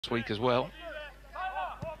this week as well.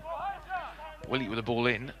 Willie with the ball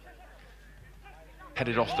in,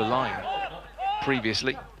 headed off the line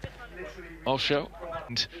previously. Osho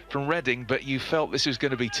and from Reading, but you felt this was going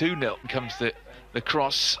to be 2-0. Comes the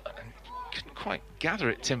cross, couldn't quite gather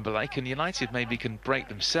it, Timberlake, and United maybe can break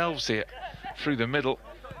themselves here through the middle.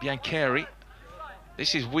 Biancheri,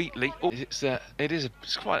 this is Wheatley. Oh,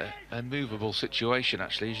 it's quite a movable situation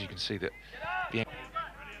actually, as you can see that Biancheri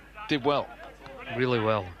did well, really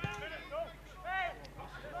well.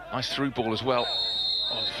 Nice through ball as well.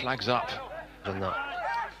 Oh, flags up. And that.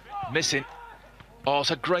 Missing. Oh,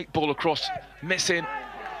 it's a great ball across. Missing.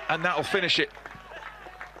 And that'll finish it.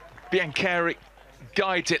 Biancheri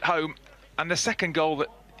guides it home. And the second goal that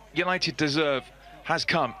United deserve has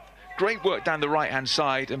come. Great work down the right-hand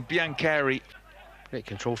side. And Biancheri. Great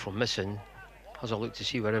control from Missing. Has a look to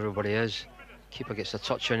see where everybody is. Keeper gets a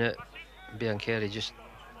touch on it. Biancheri just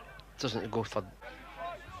doesn't go for...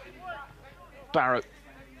 Barrow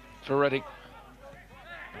for Reading.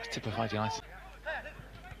 It's typified United.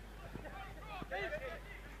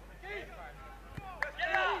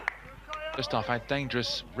 First half, how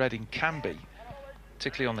dangerous Reading can be,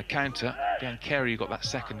 particularly on the counter. Biancheri got that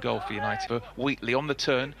second goal for United. Wheatley on the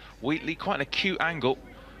turn. Wheatley, quite an acute angle.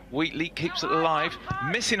 Wheatley keeps it alive.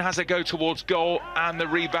 Missing has a go towards goal, and the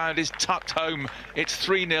rebound is tucked home. It's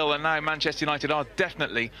 3-0, and now Manchester United are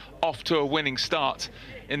definitely off to a winning start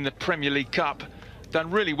in the Premier League Cup.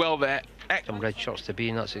 Done really well there. Some red shirts to be,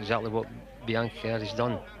 and that's exactly what Biancheri's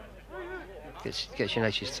done. Gets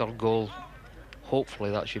United's third goal. Hopefully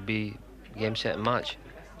that should be game, set and match.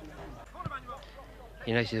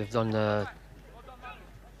 United have done a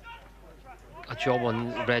job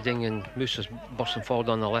on Reading, and Musa's bursting forward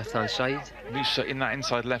on the left-hand side. Musa in that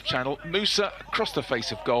inside left channel. Musa across the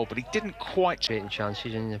face of goal, but he didn't quite... Creating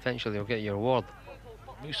chances, and eventually he'll get your reward.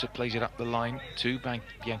 Musa plays it up the line to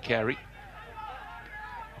Biancheri.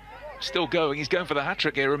 Still going, he's going for the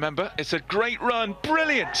hat-trick here, remember. It's a great run,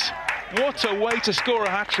 brilliant! What a way to score a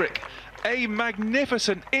hat-trick. A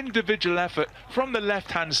magnificent individual effort from the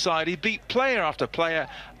left-hand side. He beat player after player,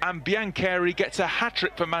 and Biancheri gets a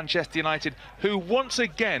hat-trick for Manchester United, who once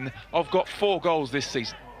again have got 4 goals this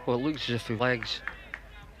season. Well, it looks as if his legs...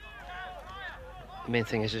 The main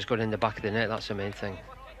thing is it's got in the back of the net, that's the main thing.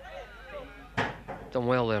 Done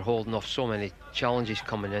well there, holding off so many challenges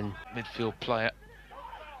coming in. Midfield player.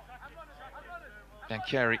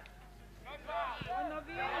 Biancheri.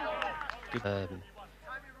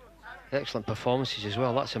 Excellent performances as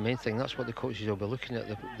well, that's the main thing. That's what the coaches will be looking at,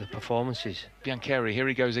 the performances. Biancheri, here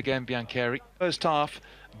he goes again, Biancheri. First half,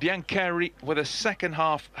 Biancheri with a second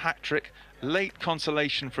half hat-trick. Late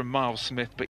consolation from Miles Smith, but